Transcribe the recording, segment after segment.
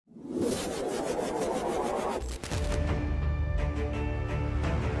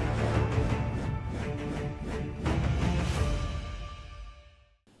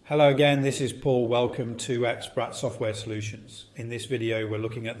Hello again, this is Paul. Welcome to xBrat Software Solutions. In this video, we're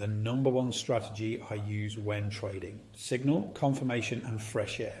looking at the #1 strategy I use when trading: signal, confirmation, and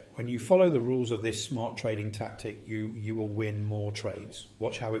fresh air. When you follow the rules of this smart trading tactic, you will win more trades.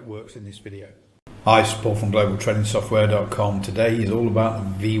 Watch how it works in this video. Hi, it's Paul from globaltradingsoftware.com. Today is all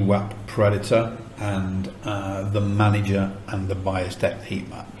about the VWAP Predator and the manager and the bias depth heat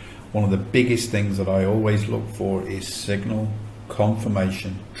map. One of the biggest things that I always look for is signal,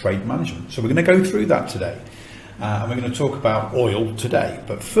 confirmation, trade management. So we're going to go through that today, and we're going to talk about oil today.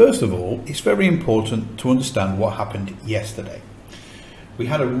 But first of all, it's very important to understand what happened yesterday. We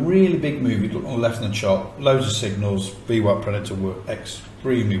had a really big move. You look on the left hand chart, loads of signals. VWAP Predator worked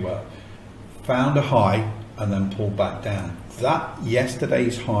extremely well. Found a high and then pulled back down. That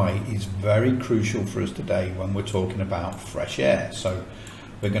yesterday's high is very crucial for us today when we're talking about fresh air. So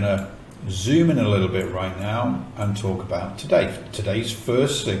we're going to zoom in a little bit right now and talk about today's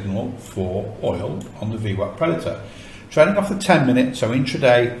first signal for oil on the VWAP Predator. Trading off the 10 minute, so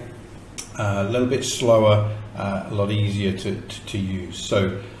intraday, a little bit slower, a lot easier to use.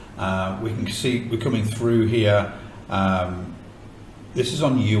 So we can see we're coming through here. This is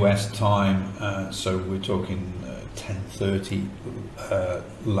on US time, so we're talking 10:30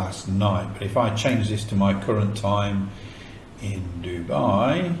 last night. But if I change this to my current time in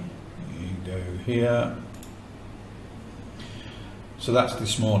Dubai, go here, so that's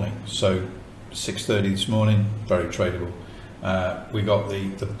this morning, so 6:30 this morning, very tradable. We got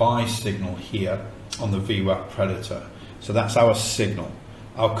the buy signal here on the VWAP Predator, so that's our signal.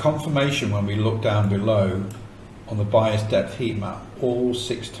 Our confirmation, when we look down below on the bias depth heat map, all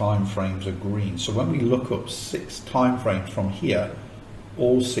 6 time frames are green. So when we look up 6 time frames from here,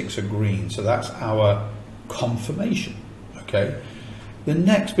 all 6 are green, so that's our confirmation. Okay, the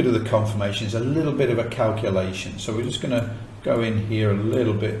next bit of the confirmation is a little bit of a calculation, so we're just going to go in here a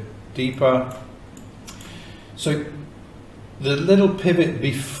little bit deeper. So the little pivot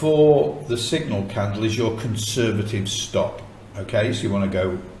before the signal candle is your conservative stop. Okay, so you want to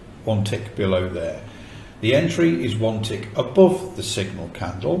go 1 tick below there. The entry is 1 tick above the signal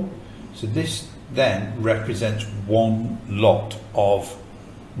candle, so this then represents 1 lot of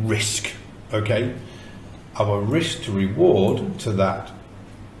risk. Okay, our risk to reward to that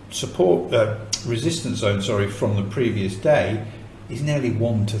support resistance zone, from the previous day is nearly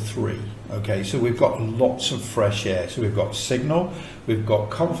 1 to 3. Okay, so we've got lots of fresh air. So we've got signal, we've got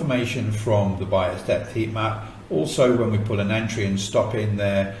confirmation from the bias depth heat map. Also, when we put an entry and stop in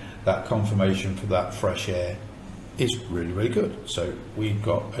there, that confirmation for that fresh air is really, really good. So we've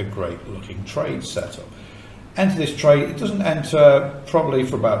got a great looking trade setup. Enter this trade. It doesn't enter probably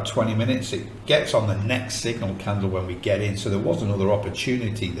for about 20 minutes. It gets on the next signal candle when we get in. So there was another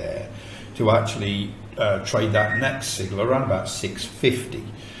opportunity there to actually trade that next signal around about 650.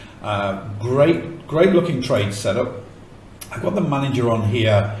 Great looking trade setup. I've got the manager on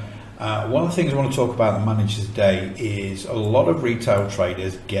here. One of the things I want to talk about the manager today is a lot of retail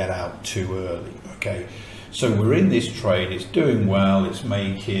traders get out too early. Okay, so we're in this trade. It's doing well. It's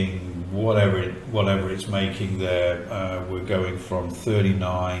making whatever it's making there. We're going from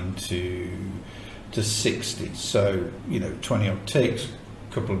 39 to 60. So 20 odd ticks,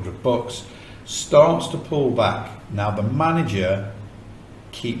 a couple $100. Starts to pull back. Now the manager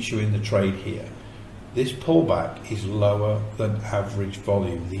keeps you in the trade here. This pullback is lower than average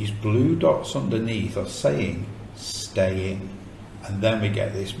volume. These blue dots underneath are saying stay in. And then we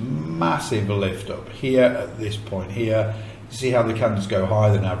get this massive lift up here at this point here. See how the candles go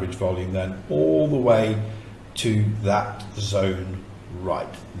higher than average volume, then all the way to that zone right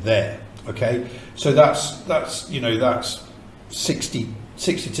there. Okay, so that's 60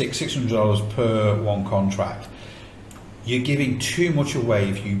 ticks, $600 per 1 contract. You're giving too much away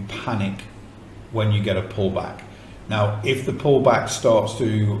if you panic when you get a pullback. Now, if the pullback starts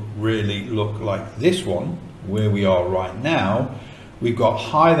to really look like this one, where we are right now, we've got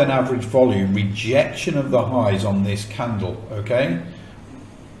higher than average volume, rejection of the highs on this candle. Okay,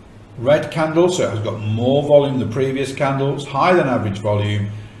 red candle, so it has got more volume than the previous candles, higher than average volume.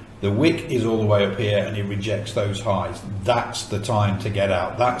 The wick is all the way up here and it rejects those highs. That's the time to get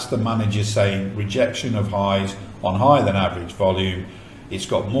out. That's the manager saying rejection of highs on higher than average volume. It's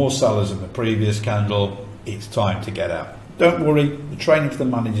got more sellers than the previous candle. It's time to get out. Don't worry, the training for the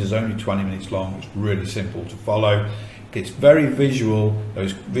manager is only 20 minutes long. It's really simple to follow. It's very visual.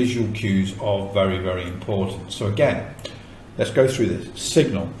 Those visual cues are very, very important. So again, let's go through this.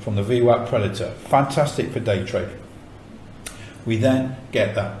 Signal from the VWAP Predator, fantastic for day trading. We then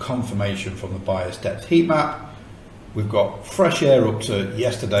get that confirmation from the bias depth heat map. We've got fresh air up to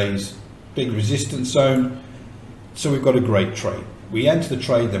yesterday's big resistance zone. So we've got a great trade. we enter the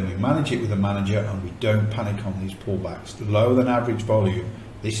trade, then we manage it with a manager, and we don't panic on these pullbacks. The lower than average volume,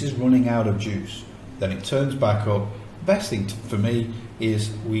 this is running out of juice. Then it turns back up. The best thing for me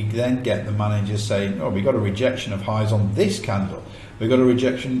is we then get the manager saying, oh, we got a rejection of highs on this candle. We got a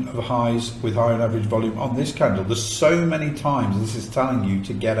rejection of highs with higher than average volume on this candle. There's so many times this is telling you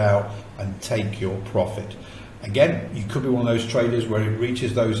to get out and take your profit. Again, you could be one of those traders where it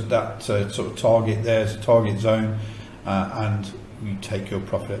reaches that sort of target, there's a target zone, and you take your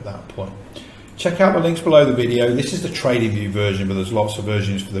profit at that point. Check out the links below the video. This is the trading view version, but there's lots of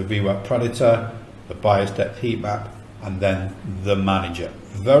versions for the VWAP Predator, the bias depth heat map, and then the manager.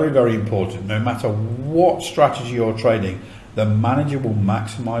 Very, very important. No matter what strategy you're trading, the manager will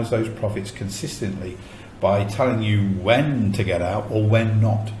maximize those profits consistently by telling you when to get out or when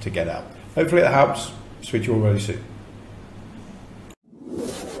not to get out. Hopefully it helps. Switch you all really soon.